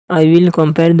I will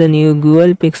compare the new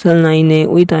Google Pixel 9a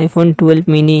with iPhone 12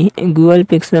 mini. Google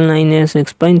Pixel 9 has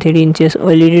 6.3 inches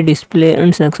OLED display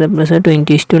and success ratio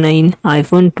 20:9.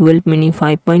 iPhone 12 mini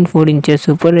 5.4 inches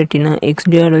Super Retina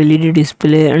XDR OLED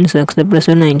display and success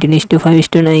ratio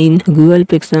 19:5:9. Google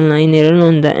Pixel 9 run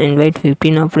on the Android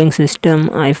 15 operating system.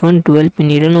 iPhone 12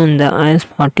 mini run on the iOS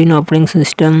 14 operating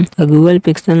system. The Google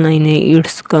Pixel 9a it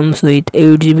comes with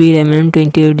 8GB RAM and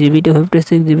 28GB to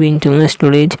 56GB internal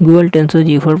storage. Google Tensor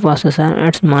G4 processor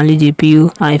at Mali GPU.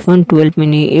 iPhone 12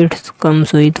 mini it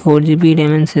comes with 4GB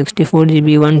RAM and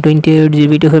 64GB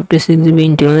 128GB to 56GB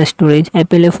internal storage.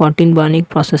 Apple A14 Bionic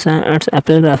processor at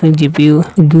Apple graphic GPU.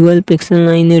 Google Pixel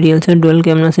 9 real set dual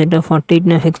camera setup 48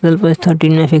 megapixel plus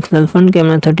 13 megapixel. Front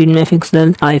camera 13 megapixel.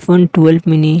 iPhone 12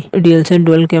 mini real set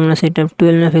dual camera setup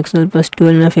 12 megapixel plus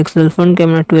 12 megapixel. Front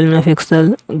camera 12 megapixel.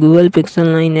 Google Pixel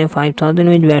 9 a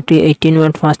 5000 mAh battery 18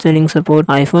 watt fast charging support.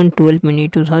 iPhone 12 mini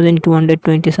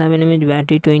 2227 mAh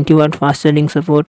battery 20 watt fast charging support.